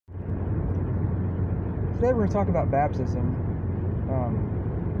Today we're going to talk about baptism.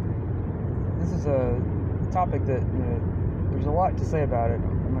 This is a topic that there's a lot to say about it.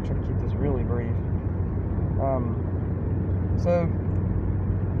 I'm going to try to keep this really brief. So,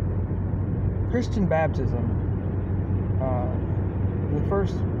 Christian baptism, the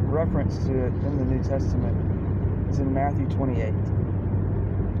first reference to it in the New Testament is in Matthew 28.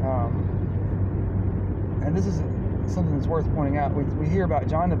 And this is something that's worth pointing out. We hear about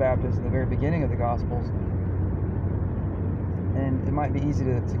John the Baptist at the very beginning of the Gospels, and it might be easy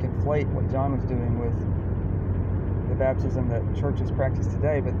to conflate what John was doing with the baptism that churches practice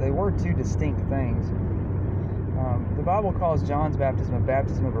today, but they were two distinct things. The Bible calls John's baptism a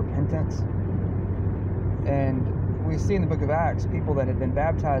baptism of repentance, and we see in the book of Acts people that had been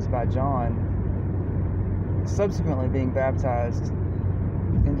baptized by John subsequently being baptized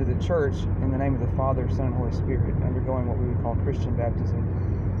into the church in the name of the Father, Son, and Holy Spirit, undergoing what we would call Christian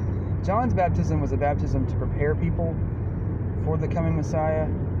baptism. John's baptism was a baptism to prepare people for the coming Messiah.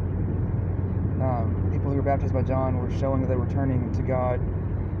 People who were baptized by John were showing that they were turning to God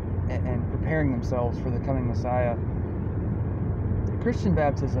and preparing themselves for the coming Messiah. Christian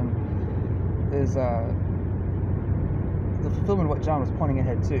baptism is the fulfillment of what John was pointing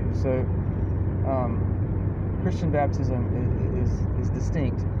ahead to. So Christian baptism is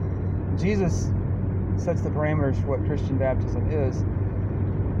distinct. Jesus sets the parameters for what Christian baptism is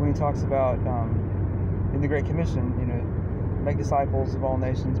when he talks about in the Great Commission, make disciples of all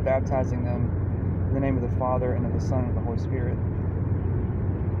nations, baptizing them in the name of the Father and of the Son and of the Holy Spirit.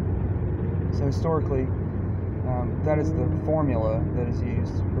 So historically, that is the formula that is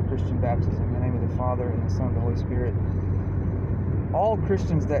used for Christian baptism, in the name of the Father and the Son and the Holy Spirit. All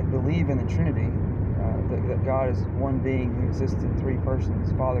Christians that believe in the Trinity, that God is one being who exists in three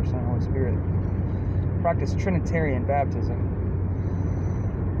persons, Father, Son, and Holy Spirit, practice Trinitarian baptism.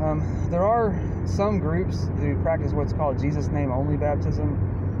 There are some groups who practice what's called Jesus name only baptism,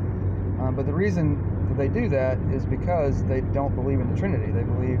 but the reason that they do that is because they don't believe in the Trinity. They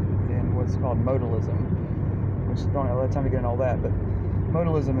believe in what's called modalism, which don't have a lot of time to get into all that, but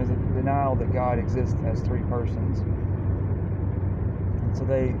modalism is a denial that God exists as three persons. And so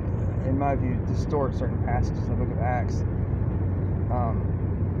they, in my view, distort certain passages in the book of Acts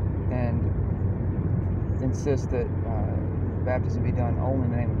and insist that baptism be done only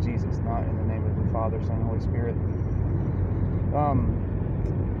in the name of Jesus, not in the name of the Father, Son, and Holy Spirit.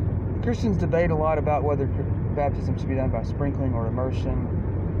 Christians debate a lot about whether baptism should be done by sprinkling or immersion.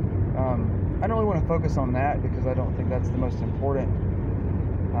 I don't really want to focus on that because I don't think that's the most important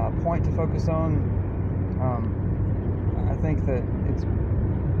point to focus on. I think that it's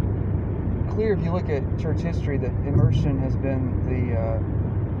clear if you look at church history that immersion has been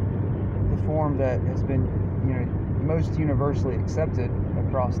the form that has been most universally accepted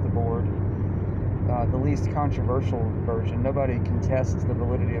across the board, the least controversial version. Nobody contests the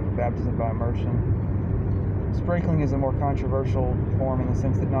validity of baptism by immersion. Sprinkling is a more controversial form in the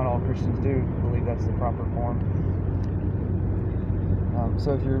sense that not all Christians do believe that's the proper form.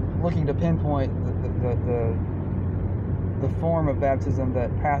 So if you're looking to pinpoint the form of baptism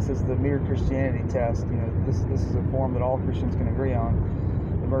that passes the mere Christianity test, this is a form that all Christians can agree on.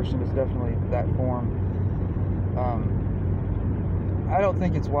 Immersion is definitely that form. I don't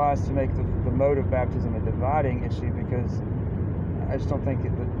think it's wise to make the mode of baptism a dividing issue because I just don't think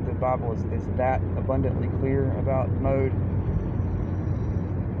the Bible is that abundantly clear about mode.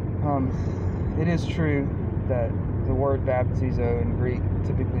 It is true that the word baptizo in Greek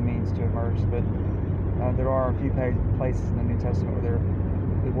typically means to immerse, but there are a few places in the New Testament where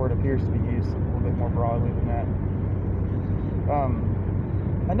the word appears to be used a little bit more broadly than that.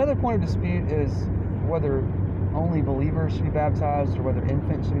 Another point of dispute is whether only believers should be baptized or whether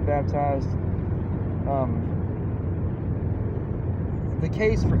infants should be baptized. The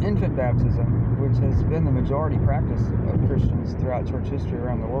case for infant baptism, which has been the majority practice of Christians throughout church history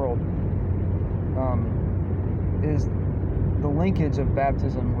around the world, is the linkage of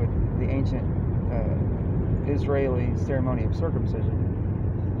baptism with the ancient Israeli ceremony of circumcision.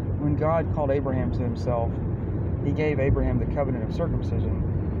 When God called Abraham to himself, he gave Abraham the covenant of circumcision.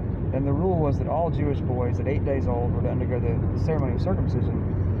 And the rule was that all Jewish boys at 8 days old were to undergo the ceremony of circumcision.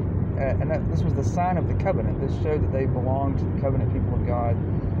 This was the sign of the covenant. This showed that they belonged to the covenant people of God,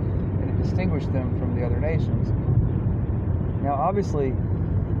 and it distinguished them from the other nations. Now, obviously,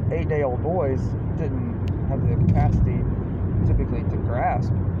 8-day-old boys didn't have the capacity typically to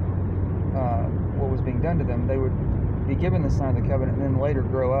grasp what was being done to them. They would be given the sign of the covenant and then later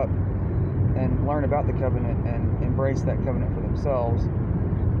grow up and learn about the covenant and embrace that covenant for themselves.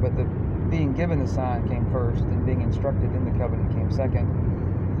 But being given the sign came first, and being instructed in the covenant came second.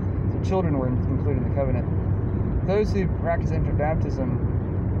 So children were included in the covenant. Those who practice infant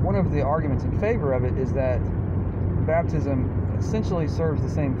baptism, one of the arguments in favor of it is that baptism essentially serves the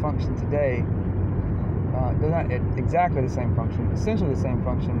same function today. Not exactly the same function, essentially the same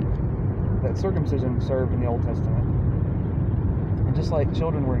function that circumcision served in the Old Testament. And just like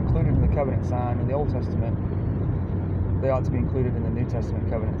children were included in the covenant sign in the Old Testament, they ought to be included in the New Testament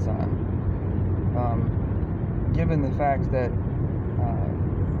covenant sign. Given the fact that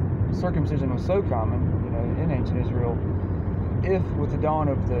circumcision was so common, in ancient Israel, if with the dawn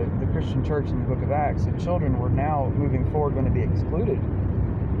of the Christian church in the book of Acts, if children were now moving forward going to be excluded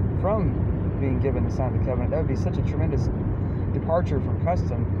from being given the sign of the covenant, that would be such a tremendous departure from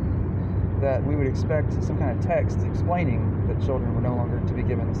custom that we would expect some kind of text explaining that children were no longer to be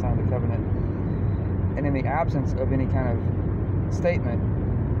given the sign of the covenant. And in the absence of any kind of statement,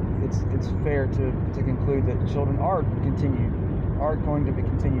 it's fair to conclude that children are going to be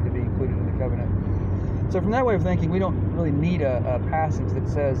continued to be included in the covenant. So from that way of thinking, we don't really need a passage that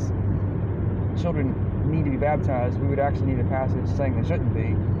says children need to be baptized. We would actually need a passage saying they shouldn't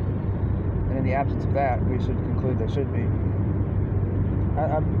be. And in the absence of that, we should conclude they should be.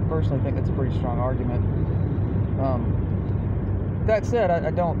 I personally think that's a pretty strong argument. That said,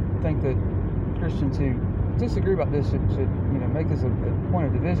 I don't think that Christians who disagree about this should make this a point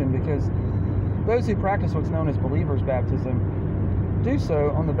of division, because those who practice what's known as believers' baptism do so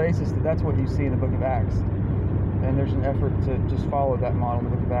on the basis that that's what you see in the book of Acts, and there's an effort to just follow that model in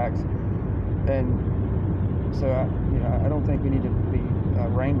the book of Acts. And so I don't think we need to be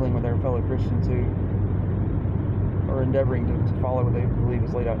wrangling with our fellow Christians who are endeavoring to follow what they believe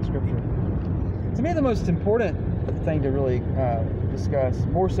is laid out in Scripture. To me, the most important thing to really discuss,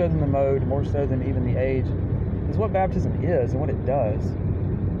 more so than the mode, more so than even the age, is what baptism is and what it does.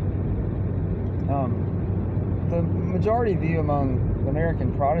 The majority view among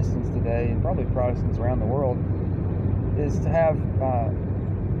American Protestants today, and probably Protestants around the world, is to have a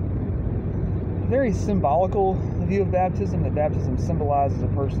very symbolical view of baptism, that baptism symbolizes a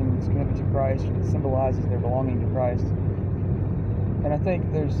person's commitment to Christ, or it symbolizes their belonging to Christ. And I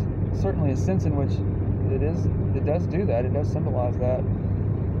think there's certainly a sense in which it does do that, it does symbolize that.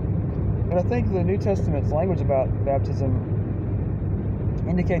 But I think the New Testament's language about baptism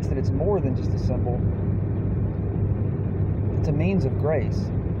indicates that it's more than just a symbol. It's a means of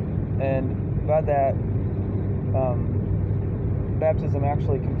grace, and by that, baptism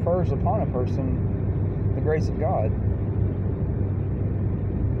actually confers upon a person the grace of God.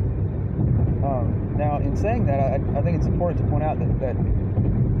 Now, in saying that, I think it's important to point out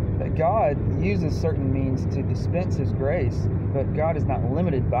that God uses certain means to dispense His grace, but God is not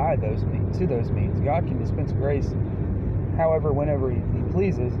limited by those means. God can dispense grace however, whenever He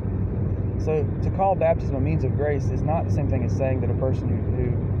pleases. So to call baptism a means of grace is not the same thing as saying that a person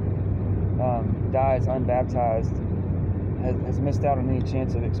who dies unbaptized has missed out on any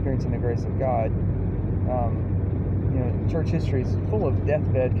chance of experiencing the grace of God. Church history is full of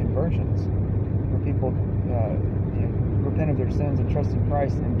deathbed conversions, where people repent of their sins and trust in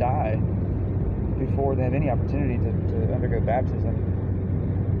Christ and die before they have any opportunity to undergo baptism.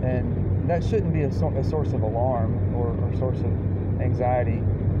 And that shouldn't be a source of alarm or source of anxiety,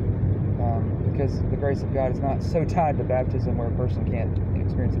 because the grace of God is not so tied to baptism where a person can't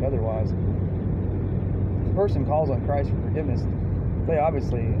experience it otherwise. If a person calls on Christ for forgiveness, they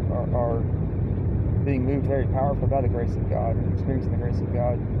obviously are being moved very powerfully by the grace of God and experiencing the grace of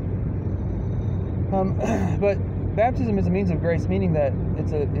God. But baptism is a means of grace, meaning that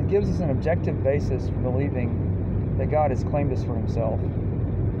it gives us an objective basis for believing that God has claimed us for Himself.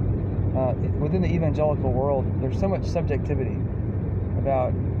 Within the evangelical world, there's so much subjectivity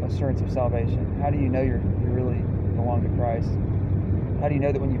about assurance of salvation. How do you know you really belong to Christ? How do you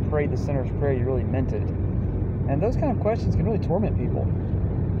know that when you prayed the sinner's prayer, you really meant it? And those kind of questions can really torment people.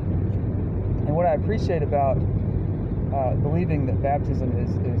 And what I appreciate about believing that baptism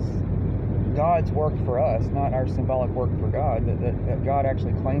is God's work for us, not our symbolic work for God, that God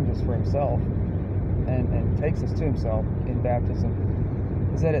actually claims us for Himself and takes us to Himself in baptism,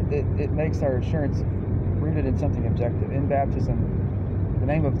 is that it makes our assurance rooted in something objective. In baptism, the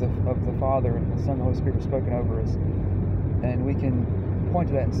name of the Father and the Son and the Holy Spirit are spoken over us, and we can point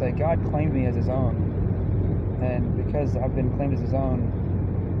to that and say, God claimed me as His own, and because I've been claimed as His own,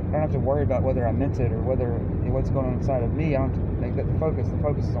 I don't have to worry about whether I meant it or what's going on inside of me. I don't have to make that the focus. The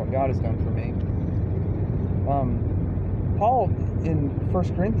focus is on what God has done for me. Paul in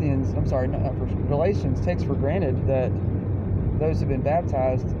Galatians takes for granted that those who have been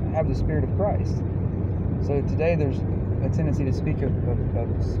baptized have the Spirit of Christ. So today there's a tendency to speak of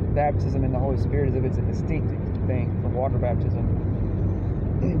baptism in the Holy Spirit as if it's a distinct thing from water baptism.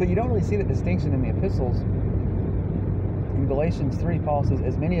 But you don't really see that distinction in the epistles. In Galatians 3, Paul says,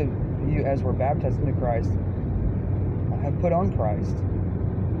 as many of you as were baptized into Christ have put on Christ.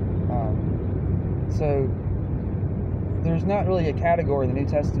 So there's not really a category in the New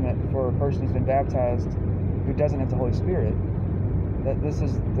Testament for a person who's been baptized who doesn't have the Holy Spirit. That this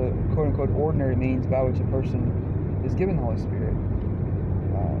is the quote-unquote ordinary means by which a person is given the Holy Spirit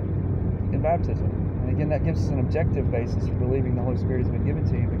in baptism. And again, that gives us an objective basis for believing the Holy Spirit has been given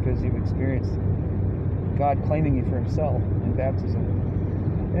to you, because you've experienced God claiming you for himself in baptism.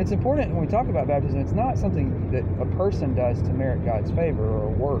 And it's important when we talk about baptism, it's not something that a person does to merit God's favor or a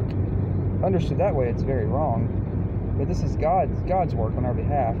work. Understood that way, it's very wrong. But this is God's work on our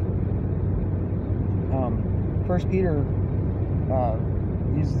behalf. 1 Peter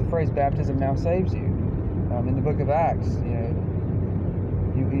uses the phrase "baptism now saves you." In the book of Acts,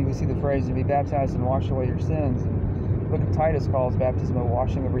 you see the phrase "to be baptized and wash away your sins." And the book of Titus calls baptism a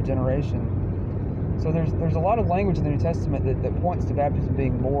washing of regeneration. So there's a lot of language in the New Testament that points to baptism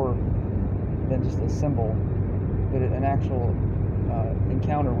being more than just a symbol, but an actual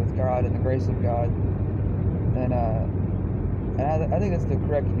encounter with God and the grace of God. And I think that's the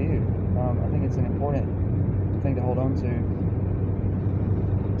correct view. I think it's an important thing to hold on to.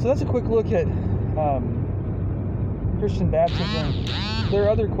 So that's a quick look at Christian baptism. There are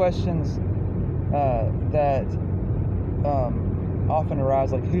other questions that often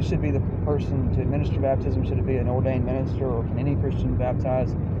arise, like who should be the person to administer baptism? Should it be an ordained minister, or can any Christian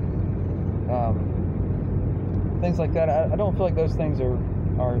baptize? Things like that. I don't feel like those things are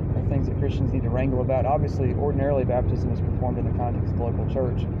things that Christians need to wrangle about. Obviously, ordinarily baptism is performed in the context of the local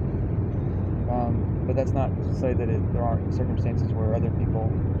church, but that's not to say that there aren't circumstances where other people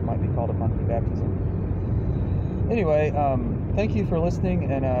might be called upon to do baptism. Anyway, thank you for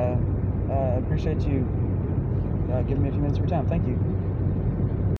listening, and I appreciate you giving me a few minutes of your time. Thank you.